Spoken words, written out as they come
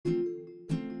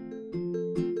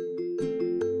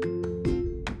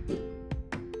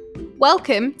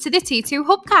Welcome to the T2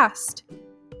 Hubcast.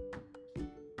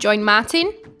 Join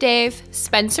Martin, Dave,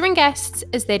 Spencer and guests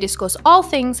as they discuss all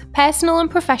things personal and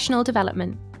professional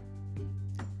development.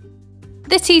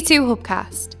 The T2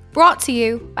 Hubcast, brought to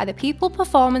you by the People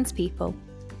Performance People.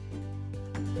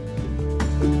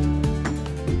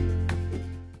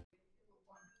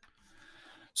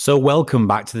 So welcome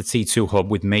back to the T2 Hub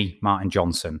with me, Martin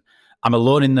Johnson. I'm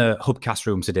alone in the Hubcast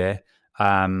room today.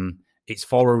 It's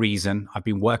for a reason. I've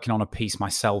been working on a piece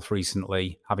myself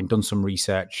recently, having done some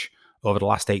research over the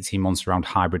last 18 months around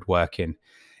hybrid working.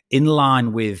 In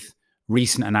line with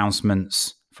recent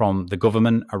announcements from the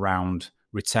government around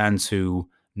return to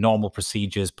normal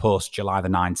procedures post July the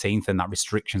 19th and that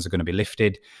restrictions are going to be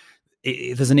lifted,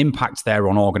 there's an impact there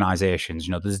on organisations.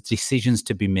 There's decisions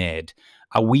to be made.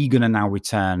 Are we going to now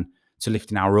return to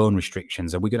lifting our own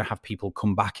restrictions? Are we going to have people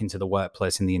come back into the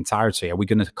workplace in the entirety? Are we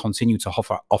going to continue to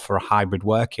offer a hybrid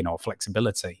working or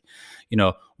flexibility?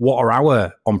 What are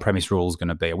our on-premise rules going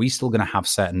to be? Are we still going to have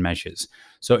certain measures?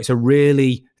 So it's a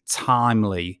really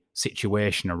timely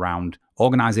situation around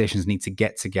organisations need to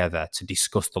get together to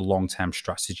discuss the long-term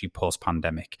strategy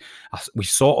post-pandemic. We've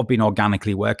sort of been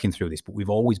organically working through this, but we've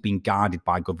always been guided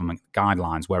by government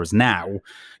guidelines, whereas now,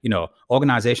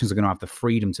 organisations are going to have the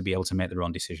freedom to be able to make their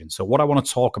own decisions. So what I want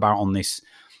to talk about on this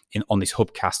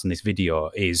Hubcast and this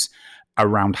video is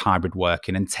around hybrid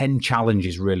working and 10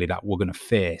 challenges really that we're going to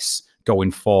face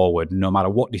going forward, no matter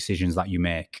what decisions that you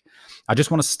make. I just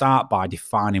want to start by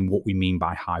defining what we mean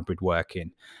by hybrid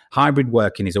working. Hybrid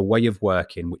working is a way of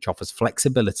working which offers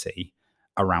flexibility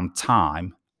around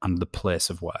time and the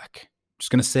place of work. I'm just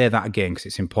going to say that again because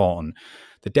it's important.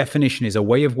 The definition is a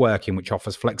way of working which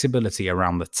offers flexibility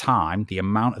around the time, the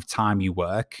amount of time you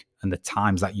work and the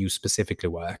times that you specifically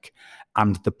work,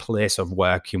 and the place of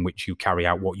work in which you carry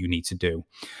out what you need to do.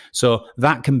 So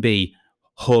that can be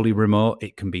wholly remote,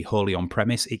 it can be wholly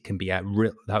on-premise, it can be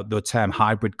the term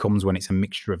hybrid comes when it's a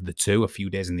mixture of the two, a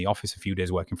few days in the office, a few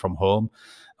days working from home.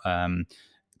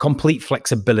 Complete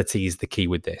flexibility is the key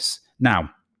with this.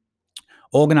 Now,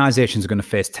 organizations are going to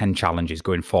face 10 challenges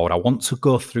going forward. I want to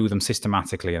go through them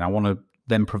systematically and I want to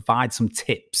then provide some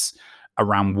tips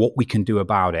around what we can do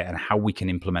about it and how we can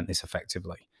implement this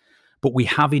effectively. But we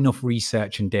have enough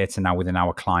research and data now within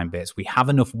our client base. We have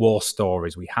enough war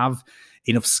stories. We have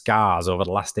enough scars over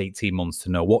the last 18 months to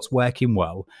know what's working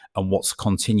well and what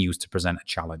continues to present a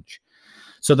challenge.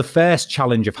 So the first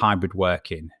challenge of hybrid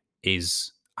working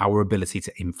is our ability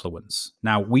to influence.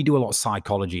 Now, we do a lot of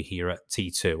psychology here at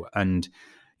T2, and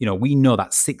we know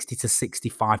that 60 to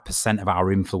 65% of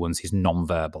our influence is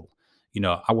nonverbal.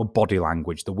 Our body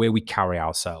language, the way we carry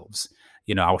ourselves,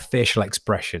 our facial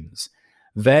expressions.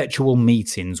 Virtual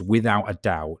meetings, without a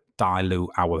doubt, dilute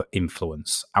our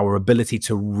influence, our ability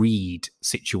to read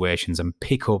situations and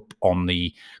pick up on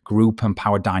the group and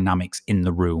power dynamics in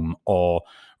the room or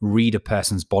read a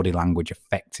person's body language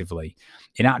effectively.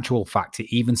 In actual fact,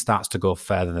 it even starts to go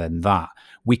further than that.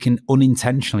 We can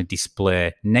unintentionally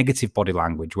display negative body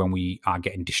language when we are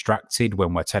getting distracted,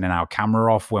 when we're turning our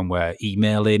camera off, when we're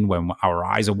emailing, when our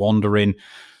eyes are wandering.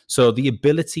 So the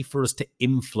ability for us to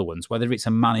influence, whether it's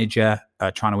a manager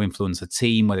trying to influence a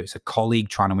team, whether it's a colleague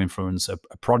trying to influence a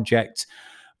project,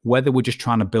 whether we're just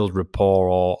trying to build rapport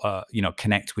or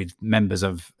connect with members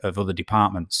of other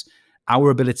departments, our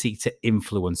ability to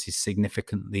influence is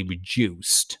significantly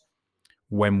reduced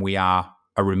when we are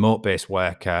a remote-based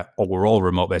worker, or we're all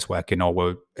remote-based working, or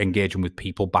we're engaging with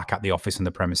people back at the office and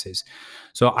the premises.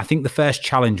 So I think the first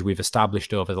challenge we've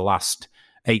established over the last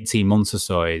 18 months or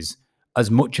so is, as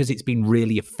much as it's been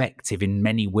really effective in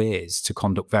many ways to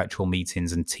conduct virtual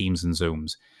meetings and Teams and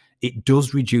Zooms, it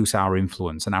does reduce our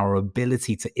influence and our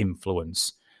ability to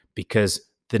influence because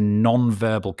the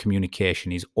non-verbal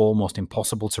communication is almost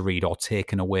impossible to read or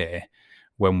taken away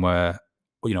when we're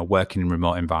working in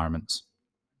remote environments.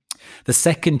 The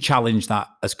second challenge that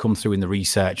has come through in the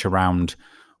research around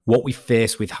what we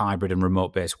face with hybrid and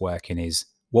remote-based working is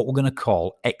what we're going to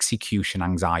call execution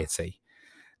anxiety.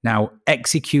 Now,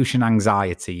 execution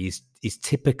anxiety is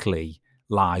typically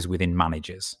lies within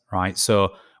managers, right?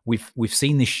 So we've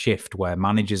seen this shift where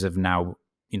managers have now,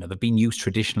 they've been used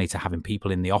traditionally to having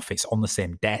people in the office on the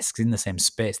same desks, in the same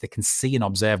space. They can see and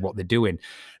observe what they're doing.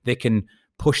 They can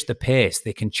push the pace.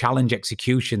 They can challenge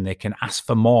execution. They can ask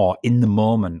for more in the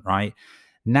moment, right?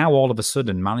 Now, all of a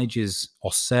sudden, managers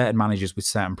or certain managers with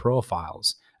certain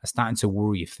profiles are starting to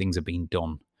worry if things are being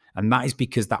done. And that is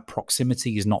because that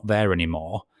proximity is not there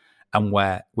anymore. And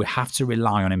where we have to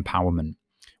rely on empowerment.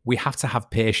 We have to have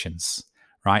patience,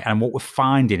 right? And what we're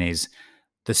finding is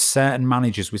there's certain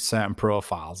managers with certain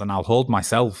profiles, and I'll hold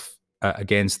myself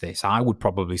against this, I would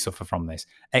probably suffer from this.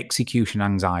 Execution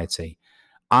anxiety.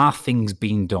 Are things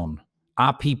being done?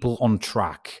 Are people on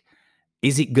track?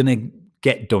 Is it going to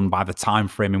get done by the time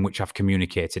frame in which I've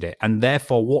communicated it? And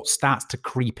therefore, what starts to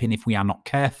creep in if we are not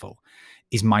careful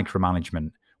is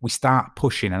micromanagement. We start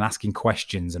pushing and asking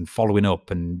questions and following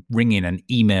up and ringing and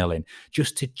emailing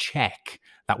just to check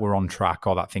that we're on track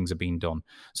or that things are being done.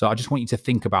 So I just want you to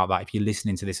think about that if you're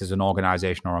listening to this as an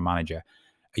organization or a manager.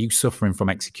 Are you suffering from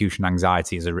execution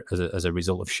anxiety as a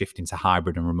result of shifting to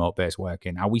hybrid and remote-based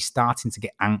working? Are we starting to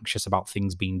get anxious about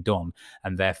things being done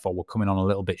and therefore we're coming on a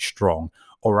little bit strong,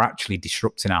 or actually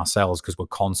disrupting ourselves because we're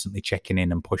constantly checking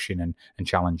in and pushing and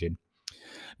challenging?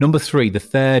 Number 3, the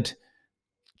third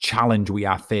challenge we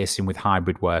are facing with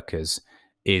hybrid workers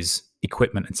is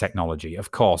equipment and technology. Of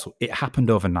course, it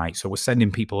happened overnight, so we're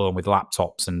sending people home with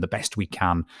laptops and the best we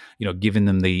can, giving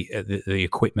them the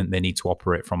equipment they need to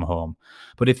operate from home.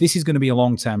 But if this is going to be a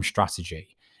long-term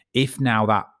strategy, if now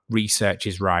that research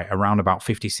is right, around about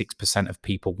 56% of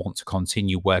people want to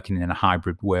continue working in a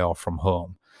hybrid way or from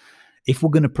home. If we're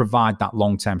going to provide that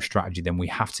long-term strategy, then we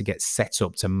have to get set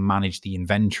up to manage the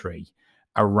inventory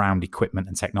around equipment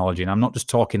and technology. And I'm not just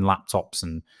talking laptops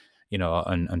and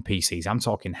PCs. I'm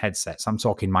talking headsets. I'm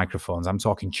talking microphones. I'm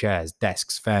talking chairs,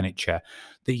 desks, furniture.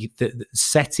 The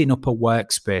setting up a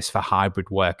workspace for hybrid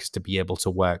workers to be able to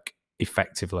work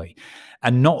effectively.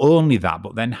 And not only that,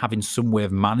 but then having some way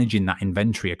of managing that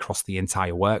inventory across the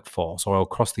entire workforce or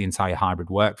across the entire hybrid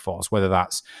workforce, whether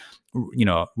that's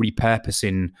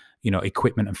repurposing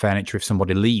equipment and furniture if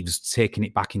somebody leaves, taking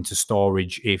it back into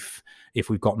storage if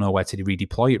we've got nowhere to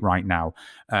redeploy it right now,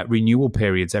 renewal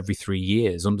periods every 3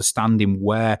 years, understanding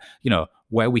where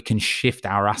we can shift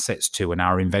our assets to and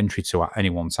our inventory to at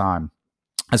any one time.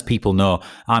 As people know,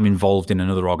 I'm involved in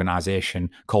another organization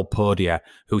called Podia,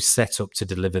 who's set up to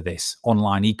deliver this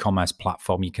online e-commerce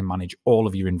platform. You can manage all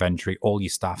of your inventory, all your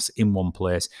staffs in one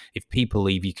place. If people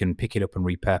leave, you can pick it up and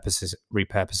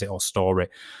repurpose it or store it.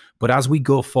 But as we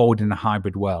go forward in a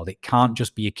hybrid world, it can't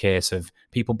just be a case of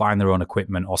people buying their own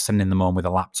equipment or sending them home with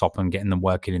a laptop and getting them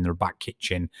working in their back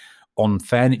kitchen on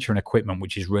furniture and equipment,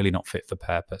 which is really not fit for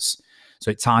purpose. So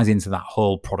it ties into that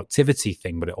whole productivity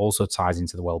thing, but it also ties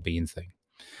into the well-being thing.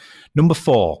 Number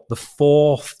 4, the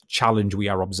fourth challenge we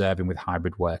are observing with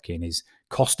hybrid working is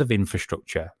cost of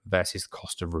infrastructure versus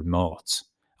cost of remote.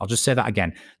 I'll just say that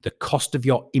again. The cost of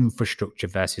your infrastructure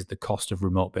versus the cost of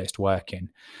remote-based working.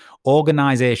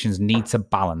 Organizations need to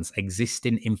balance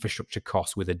existing infrastructure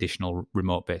costs with additional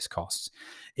remote-based costs.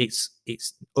 It's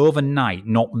overnight,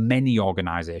 not many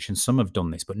organizations, some have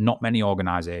done this, but not many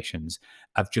organizations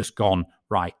have just gone,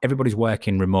 right, everybody's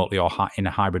working remotely or in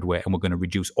a hybrid way, and we're going to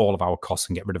reduce all of our costs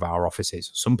and get rid of our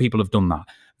offices. Some people have done that.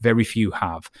 Very few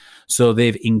have. So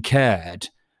they've incurred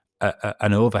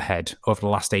an overhead over the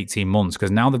last 18 months because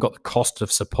now they've got the cost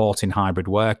of supporting hybrid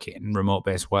working,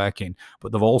 remote-based working,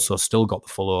 but they've also still got the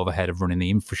full overhead of running the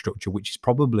infrastructure, which is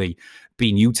probably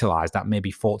being utilized at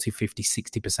maybe 40, 50,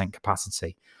 60%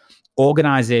 capacity.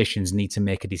 Organizations need to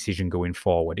make a decision going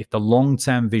forward. If the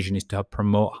long-term vision is to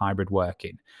promote hybrid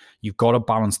working, you've got to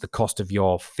balance the cost of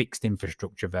your fixed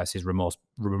infrastructure versus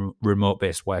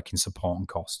remote-based working support and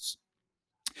costs.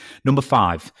 Number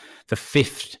 5, the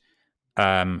fifth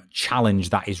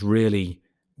challenge that is really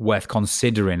worth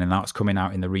considering, and that's coming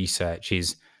out in the research,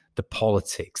 is the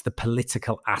politics, the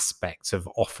political aspects of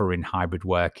offering hybrid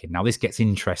working. Now, this gets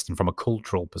interesting from a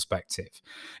cultural perspective.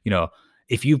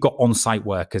 If you've got on-site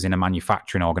workers in a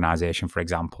manufacturing organization, for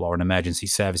example, or an emergency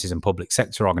services and public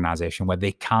sector organization where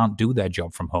they can't do their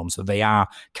job from home, so they are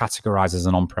categorized as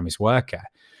an on-premise worker,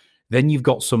 then you've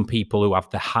got some people who have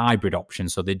the hybrid option.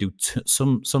 So they do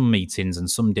some meetings and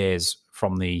some days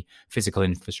from the physical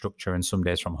infrastructure and some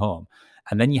days from home.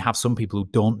 And then you have some people who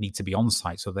don't need to be on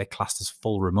site. So they're classed as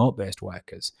full remote-based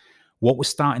workers. What we're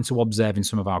starting to observe in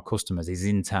some of our customers is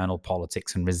internal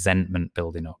politics and resentment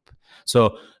building up.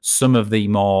 So some of the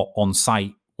more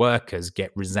on-site workers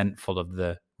get resentful of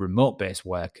the remote-based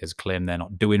workers, claim they're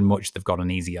not doing much, they've got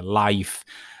an easier life.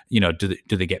 Do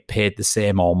they get paid the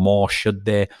same or more? Should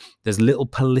they? There's little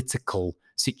political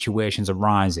situations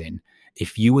arising.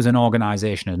 If you as an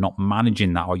organization are not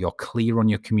managing that, or you're clear on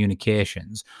your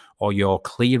communications, or you're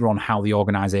clear on how the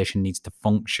organization needs to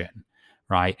function,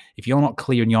 right? If you're not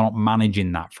clear and you're not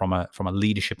managing that from a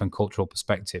leadership and cultural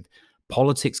perspective,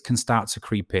 politics can start to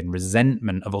creep in.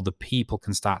 Resentment of other people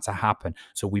can start to happen.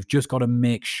 So we've just got to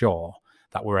make sure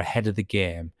that we're ahead of the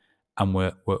game, and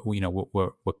we're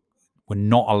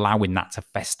not allowing that to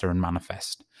fester and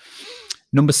manifest.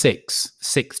 Number 6,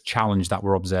 sixth challenge that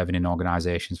we're observing in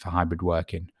organizations for hybrid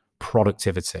working,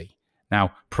 productivity.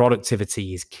 Now,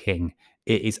 productivity is king.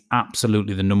 It is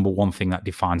absolutely the number one thing that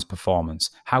defines performance.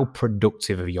 How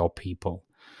productive are your people?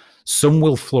 Some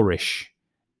will flourish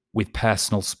with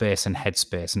personal space and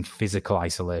headspace and physical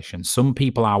isolation. Some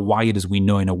people are wired, as we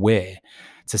know, in a way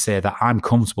to say that I'm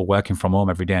comfortable working from home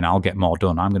every day and I'll get more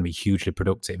done. I'm going to be hugely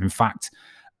productive. In fact,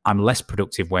 I'm less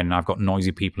productive when I've got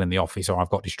noisy people in the office or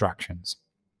I've got distractions.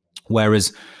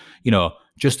 Whereas,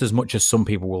 just as much as some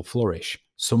people will flourish,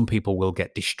 some people will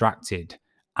get distracted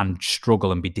and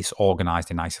struggle and be disorganized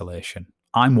in isolation.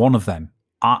 I'm one of them.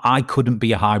 I couldn't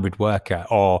be a hybrid worker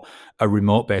or a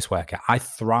remote-based worker. I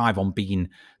thrive on being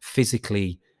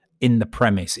physically in the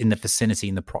premise, in the vicinity,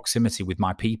 in the proximity with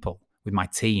my people, with my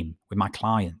team, with my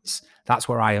clients. That's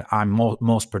where I'm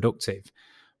most productive.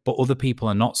 But other people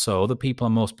are not so. Other people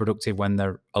are most productive when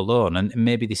they're alone. And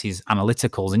maybe this is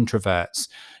analyticals, introverts,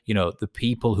 the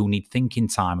people who need thinking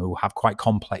time, who have quite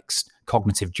complex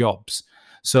cognitive jobs.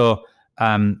 So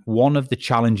one of the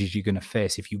challenges you're going to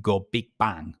face if you go big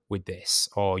bang with this,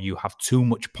 or you have too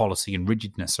much policy and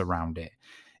rigidness around it,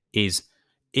 is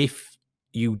if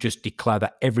you just declare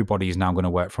that everybody is now going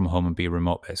to work from home and be a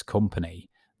remote-based company,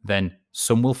 then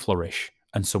some will flourish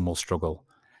and some will struggle.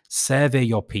 Survey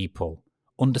your people.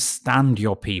 Understand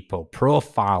your people,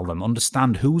 profile them,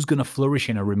 understand who's going to flourish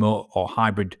in a remote or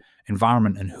hybrid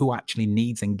environment and who actually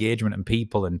needs engagement and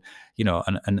people and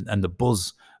the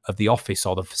buzz of the office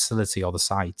or the facility or the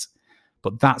site.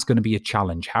 But that's going to be a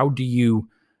challenge. How do you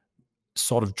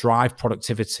sort of drive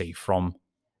productivity from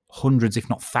hundreds, if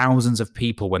not thousands of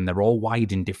people when they're all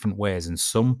wired in different ways, and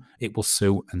some it will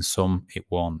suit and some it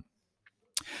won't?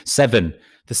 7,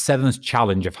 the 7th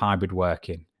challenge of hybrid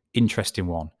working, interesting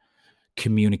one.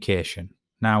 Communication.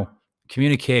 Now,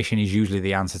 communication is usually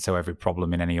the answer to every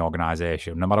problem in any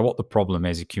organization. No matter what the problem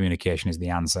is, communication is the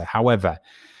answer. However,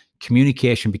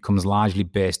 communication becomes largely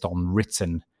based on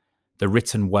the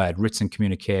written word, written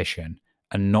communication,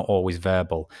 and not always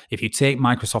verbal. If you take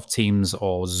Microsoft Teams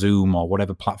or Zoom or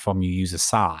whatever platform you use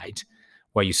aside,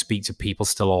 where you speak to people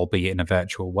still, albeit in a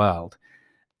virtual world,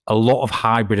 a lot of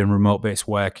hybrid and remote-based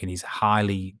working is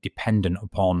highly dependent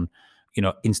upon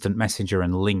instant messenger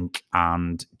and link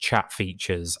and chat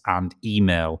features and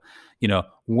email.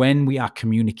 When we are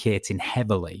communicating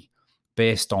heavily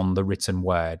based on the written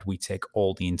word, we take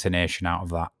all the intonation out of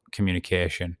that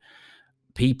communication.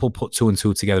 People put 2 and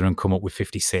 2 together and come up with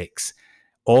 56.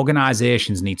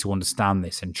 Organizations need to understand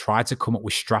this and try to come up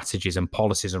with strategies and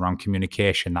policies around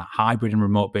communication. That hybrid and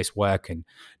remote-based working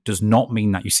does not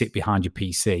mean that you sit behind your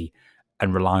PC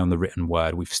and rely on the written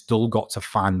word. We've still got to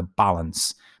find the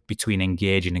balance between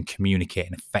engaging and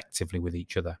communicating effectively with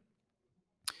each other.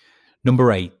 Number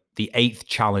 8, the 8th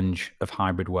challenge of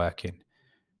hybrid working,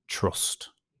 trust.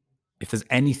 If there's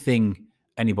anything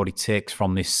anybody takes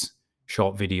from this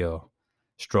short video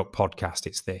stroke podcast,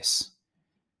 it's this.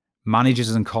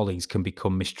 Managers and colleagues can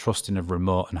become mistrusting of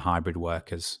remote and hybrid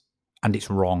workers, and it's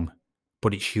wrong,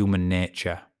 but it's human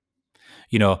nature.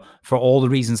 For all the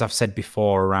reasons I've said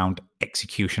before around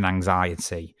execution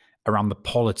anxiety, around the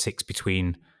politics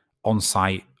between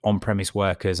on-site, on-premise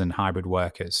workers and hybrid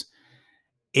workers.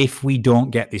 If we don't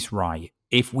get this right,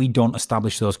 if we don't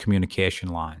establish those communication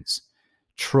lines,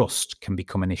 trust can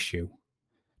become an issue.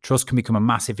 Trust can become a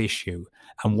massive issue.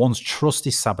 And once trust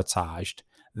is sabotaged,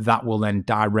 that will then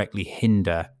directly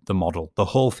hinder the model. The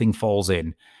whole thing falls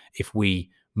in if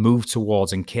we move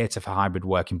towards and cater for hybrid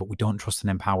working, but we don't trust and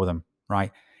empower them,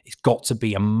 right? It's got to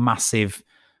be a massive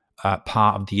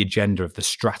part of the agenda of the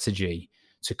strategy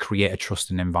to create a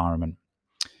trusting environment.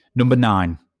 Number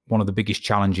 9, one of the biggest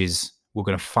challenges we're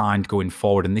going to find going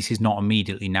forward, and this is not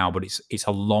immediately now, but it's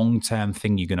a long-term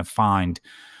thing you're going to find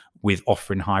with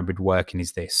offering hybrid working,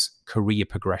 is this career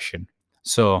progression.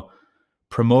 So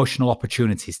promotional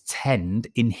opportunities tend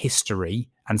in history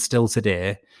and still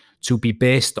today to be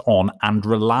based on and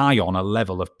rely on a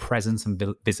level of presence and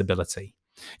visibility.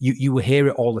 You will hear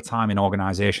it all the time in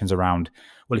organizations around,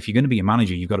 well, if you're going to be a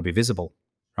manager, you've got to be visible.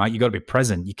 Right? You've got to be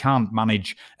present. You can't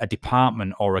manage a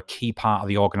department or a key part of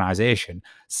the organization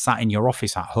sat in your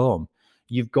office at home.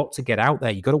 You've got to get out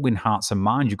there. You've got to win hearts and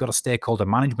minds. You've got to stakeholder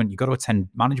management. You've got to attend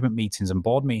management meetings and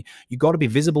board meetings. You've got to be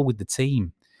visible with the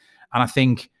team. And I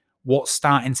think what's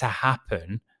starting to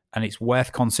happen, and it's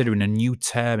worth considering, a new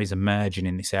term is emerging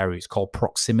in this area. It's called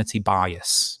proximity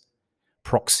bias.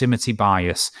 Proximity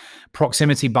bias.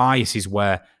 Proximity bias is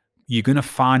where you're going to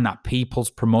find that people's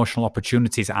promotional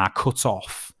opportunities are cut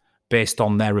off based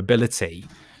on their ability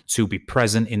to be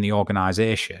present in the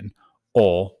organization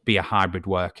or be a hybrid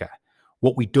worker.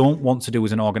 What we don't want to do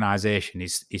as an organization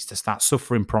is to start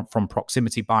suffering from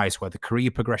proximity bias, where the career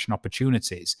progression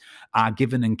opportunities are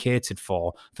given and catered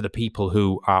for the people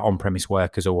who are on-premise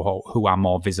workers or who are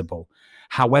more visible.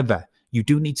 However, you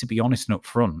do need to be honest and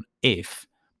upfront if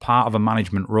part of a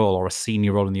management role or a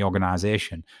senior role in the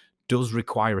organization does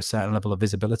require a certain level of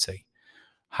visibility.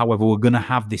 However, we're going to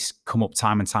have this come up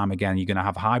time and time again. You're going to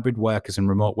have hybrid workers and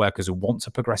remote workers who want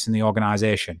to progress in the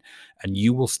organization, and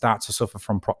you will start to suffer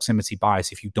from proximity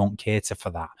bias if you don't cater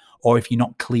for that, or if you're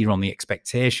not clear on the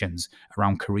expectations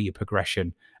around career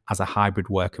progression as a hybrid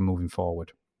worker moving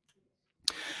forward.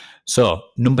 So,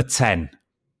 number 10,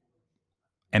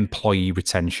 employee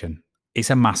retention. It's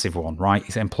a massive one, right?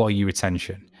 It's employee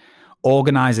retention.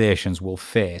 Organizations will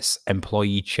face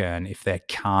employee churn if they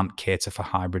can't cater for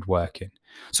hybrid working.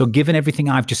 So given everything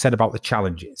I've just said about the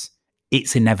challenges,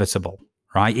 it's inevitable,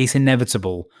 right? It's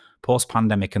inevitable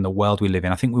post-pandemic and the world we live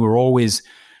in. I think we were always,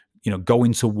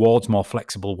 going towards more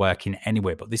flexible working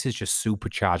anyway, but this is just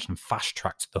supercharged and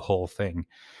fast-tracked the whole thing.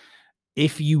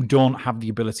 If you don't have the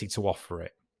ability to offer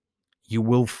it, you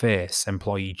will face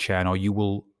employee churn, or you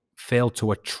will fail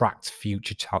to attract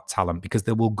future talent because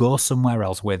they will go somewhere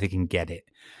else where they can get it.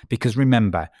 Because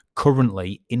remember,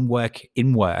 currently in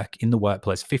the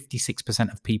workplace,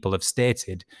 56% of people have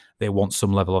stated they want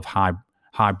some level of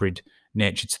hybrid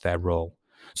nature to their role.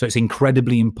 So it's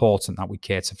incredibly important that we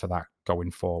cater for that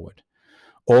going forward.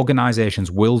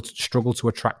 Organizations will struggle to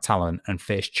attract talent and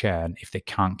face churn if they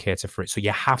can't cater for it. So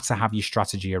you have to have your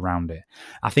strategy around it.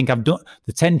 I think I've done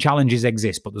the 10 challenges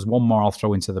exist, but there's one more I'll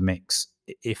throw into the mix.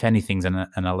 If anything's an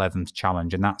 11th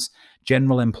challenge, and that's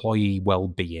general employee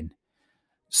well-being.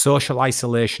 Social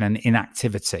isolation and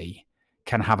inactivity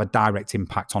can have a direct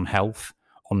impact on health,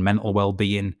 on mental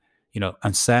well-being,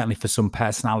 and certainly for some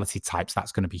personality types,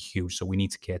 that's going to be huge. So we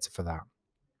need to cater for that.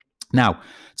 Now,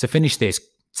 to finish this,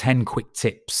 10 quick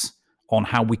tips on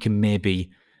how we can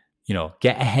maybe,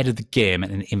 get ahead of the game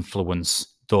and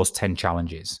influence those 10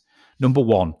 challenges. Number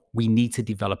 1, we need to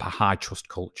develop a high trust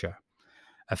culture.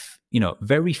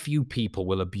 Very few people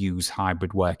will abuse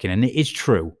hybrid working, and it is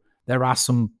true. There are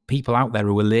some people out there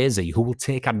who are lazy, who will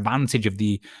take advantage of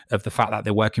the fact that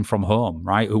they're working from home,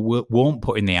 right? Who won't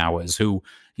put in the hours, who,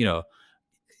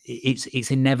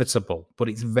 it's inevitable, but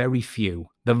it's very few.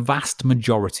 The vast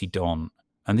majority don't.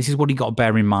 And this is what you got to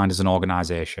bear in mind as an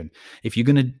organization. If you're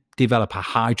going to develop a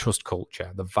high trust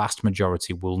culture, the vast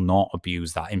majority will not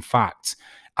abuse that. In fact,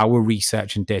 our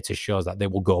research and data shows that they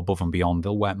will go above and beyond.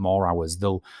 They'll work more hours.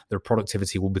 Their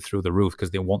productivity will be through the roof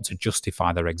because they want to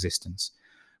justify their existence.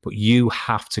 But you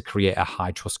have to create a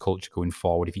high trust culture going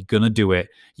forward. If you're going to do it,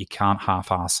 you can't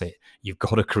half-arse it. You've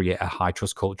got to create a high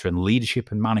trust culture, and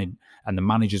leadership and the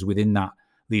managers within that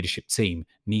leadership team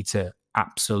need to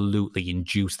absolutely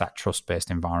induce that trust-based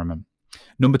environment.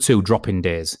 Number 2, drop-in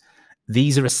days.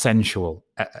 These are essential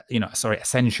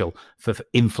for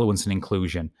influence and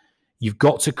inclusion. You've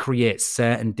got to create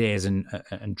certain days and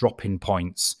drop-in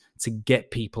points to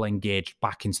get people engaged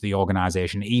back into the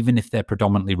organization, even if they're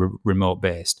predominantly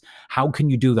remote-based. How can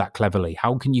you do that cleverly?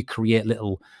 How can you create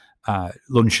little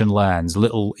lunch and learns,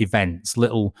 little events,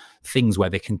 little things where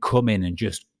they can come in and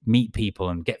just meet people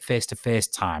and get face-to-face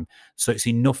time, so it's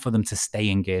enough for them to stay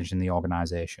engaged in the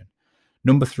organization?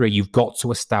 Number 3, you've got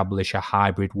to establish a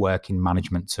hybrid working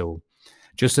management tool.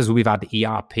 Just as we've had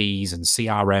ERPs and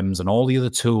CRMs and all the other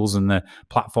tools and the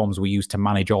platforms we use to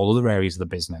manage all other areas of the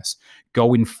business,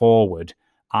 going forward,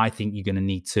 I think you're going to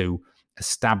need to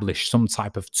establish some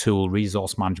type of tool,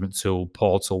 resource management tool,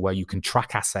 portal where you can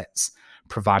track assets,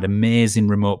 provide amazing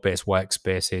remote-based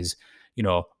workspaces,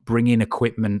 bring in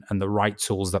equipment and the right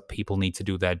tools that people need to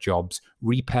do their jobs,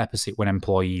 repurpose it when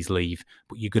employees leave.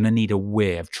 But you're going to need a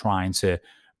way of trying to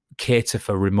cater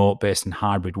for remote-based and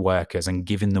hybrid workers and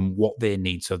giving them what they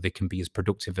need so they can be as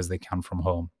productive as they can from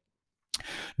home.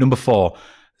 Number 4,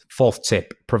 4th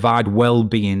tip, provide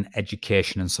well-being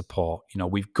education and support.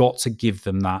 We've got to give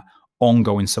them that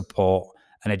ongoing support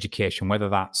and education, whether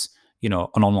that's an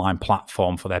online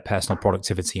platform for their personal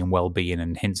productivity and well-being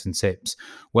and hints and tips,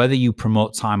 whether you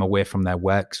promote time away from their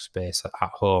workspace at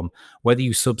home, whether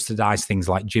you subsidize things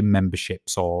like gym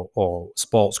memberships or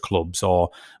sports clubs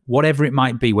or whatever it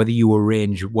might be, whether you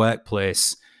arrange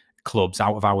workplace clubs,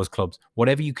 out-of-hours clubs,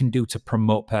 whatever you can do to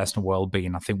promote personal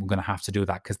well-being. I think we're going to have to do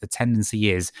that because the tendency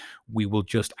is we will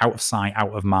just out of sight,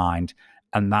 out of mind,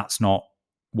 and that's not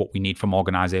what we need from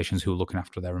organizations who are looking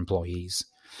after their employees.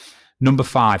 Number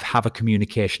 5, have a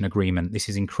communication agreement. This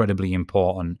is incredibly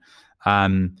important.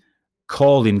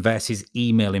 Calling versus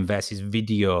emailing versus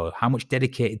video. How much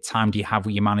dedicated time do you have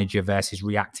with your manager versus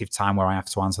reactive time where I have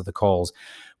to answer the calls?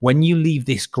 When you leave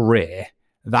this gray,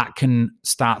 that can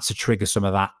start to trigger some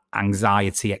of that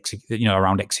anxiety,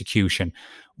 around execution.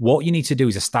 What you need to do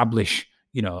is establish,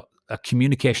 a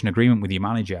communication agreement with your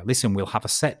manager. Listen, we'll have a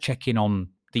set check-in on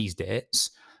these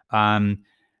dates.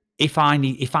 If I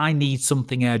need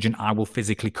something urgent, I will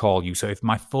physically call you. So if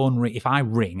my phone if I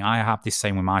ring, I have this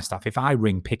same with my staff. If I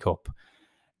ring, pick up.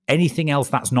 Anything else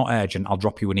that's not urgent, I'll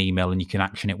drop you an email and you can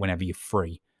action it whenever you're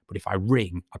free. But if I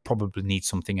ring, I probably need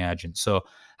something urgent. So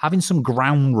having some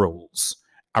ground rules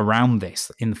around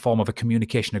this in the form of a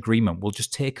communication agreement will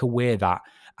just take away that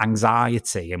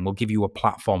anxiety and will give you a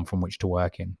platform from which to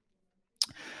work in.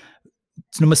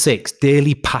 Number 6,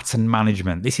 daily pattern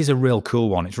management. This is a real cool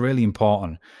one. It's really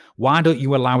important. Why don't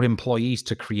you allow employees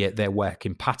to create their work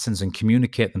in patterns and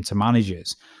communicate them to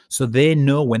managers so they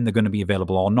know when they're going to be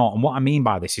available or not? And what I mean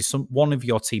by this is one of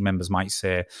your team members might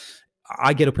say,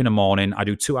 I get up in the morning, I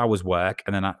do 2 hours work,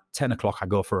 and then at 10 o'clock, I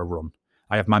go for a run.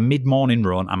 I have my mid-morning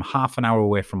run. I'm half an hour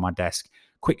away from my desk,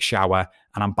 quick shower,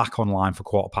 and I'm back online for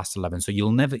 11:15. So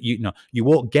you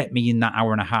won't get me in that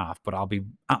hour and a half, but I'll be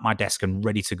at my desk and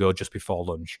ready to go just before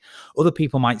lunch. Other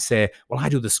people might say, well, I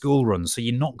do the school runs, so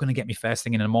you're not going to get me first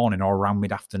thing in the morning or around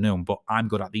mid-afternoon, but I'm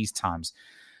good at these times.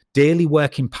 Daily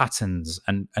working patterns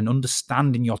and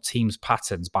understanding your team's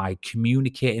patterns by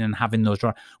communicating and having those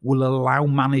will allow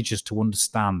managers to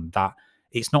understand that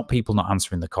it's not people not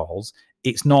answering the calls.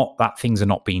 It's not that things are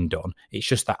not being done. It's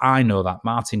just that I know that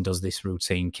Martin does this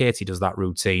routine, Katie does that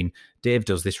routine, Dave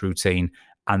does this routine,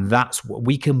 and that's what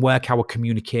we can work our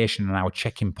communication and our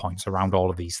check-in points around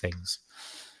all of these things.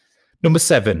 Number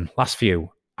 7, last few,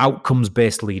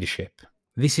 outcomes-based leadership.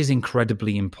 This is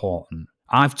incredibly important.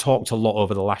 I've talked a lot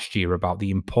over the last year about the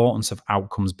importance of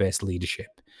outcomes-based leadership.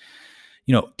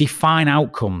 Define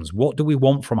outcomes. What do we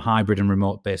want from hybrid and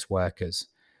remote-based workers?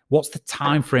 What's the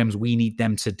timeframes we need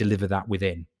them to deliver that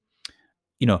within?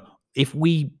 If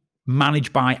we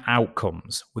manage by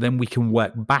outcomes, well, then we can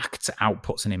work back to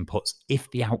outputs and inputs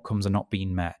if the outcomes are not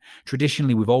being met.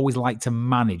 Traditionally, we've always liked to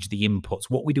manage the inputs.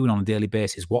 What we're doing on a daily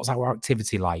basis, what's our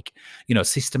activity like?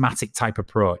 Systematic type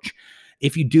approach.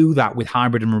 If you do that with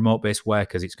hybrid and remote-based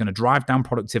workers, it's going to drive down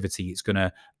productivity. It's going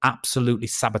to absolutely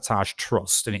sabotage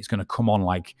trust, and it's going to come on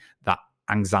like that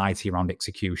anxiety around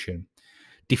execution.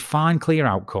 Define clear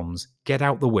outcomes, get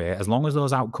out the way. As long as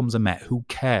those outcomes are met, who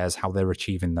cares how they're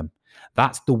achieving them?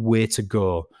 That's the way to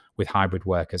go with hybrid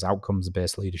workers,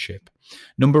 outcomes-based leadership.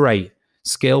 Number 8,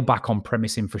 scale back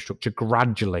on-premise infrastructure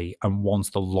gradually and once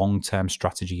the long-term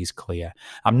strategy is clear.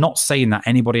 I'm not saying that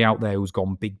anybody out there who's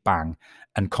gone big bang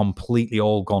and completely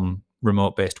all gone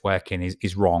remote-based working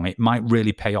is wrong. It might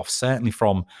really pay off, certainly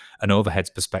from an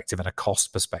overheads perspective and a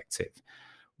cost perspective.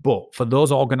 But for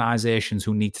those organizations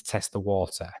who need to test the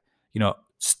water,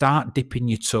 start dipping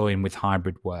your toe in with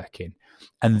hybrid working.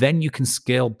 And then you can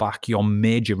scale back your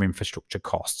major infrastructure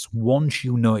costs once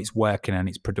you know it's working and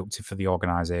it's productive for the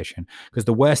organization. Because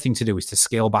the worst thing to do is to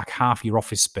scale back half your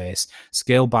office space,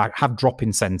 scale back, have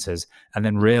drop-in centers, and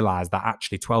then realize that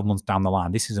actually 12 months down the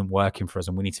line, this isn't working for us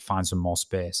and we need to find some more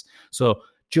space. So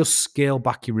just scale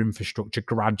back your infrastructure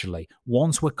gradually.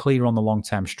 Once we're clear on the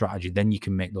long-term strategy, then you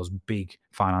can make those big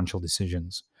financial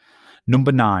decisions.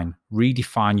 Number 9,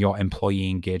 redefine your employee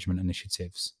engagement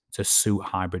initiatives to suit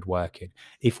hybrid working.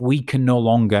 If we can no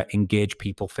longer engage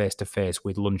people face-to-face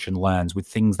with lunch and learns, with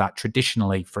things that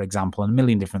traditionally, for example, and a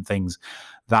million different things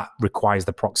that requires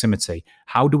the proximity,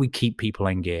 how do we keep people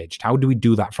engaged? How do we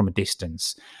do that from a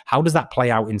distance? How does that play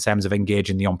out in terms of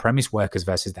engaging the on-premise workers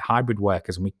versus the hybrid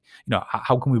workers? And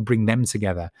how can we bring them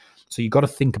together? So you've got to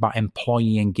think about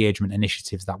employee engagement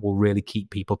initiatives that will really keep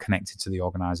people connected to the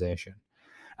organization.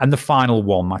 And the final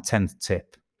one, my 10th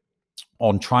tip,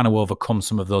 on trying to overcome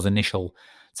some of those initial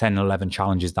 10 and 11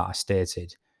 challenges that I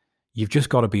stated. You've just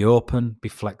got to be open, be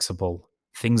flexible.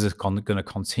 Things are going to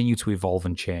continue to evolve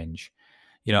and change.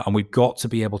 And we've got to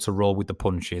be able to roll with the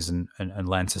punches and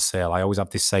learn to sail. I always have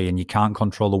this saying, you can't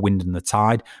control the wind and the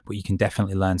tide, but you can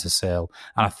definitely learn to sail.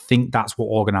 And I think that's what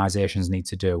organizations need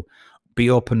to do.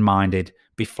 Be open-minded,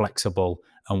 be flexible,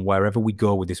 and wherever we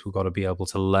go with this, we've got to be able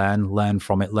to learn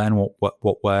from it, learn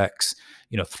what works,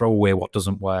 throw away what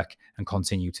doesn't work, and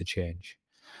continue to change.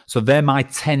 So they're my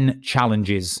 10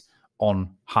 challenges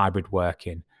on hybrid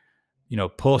working,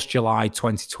 post July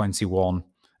 2021,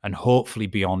 and hopefully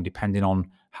beyond, depending on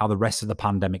how the rest of the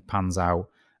pandemic pans out.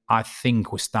 I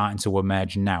think we're starting to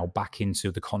emerge now back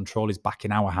into the control is back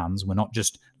in our hands. We're not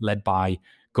just led by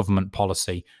government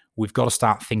policy. We've got to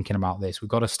start thinking about this. We've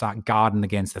got to start guarding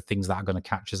against the things that are going to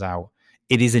catch us out.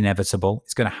 It is inevitable.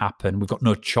 It's going to happen. We've got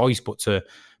no choice but to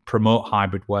promote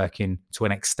hybrid working to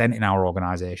an extent in our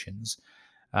organizations.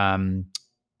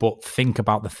 But think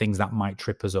about the things that might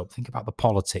trip us up. Think about the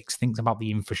politics. Think about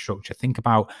the infrastructure. Think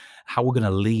about how we're going to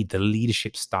lead, the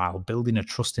leadership style, building a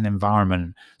trusting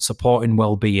environment, supporting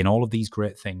well-being, all of these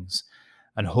great things.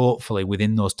 And hopefully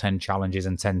within those 10 challenges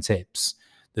and 10 tips,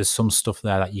 there's some stuff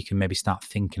there that you can maybe start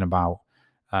thinking about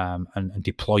and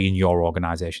deploy in your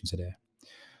organization today.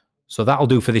 So that'll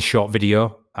do for this short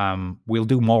video. We'll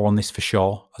do more on this for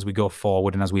sure as we go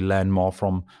forward and as we learn more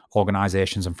from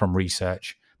organizations and from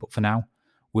research. But for now,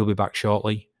 we'll be back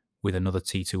shortly with another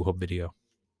T2 Hub video.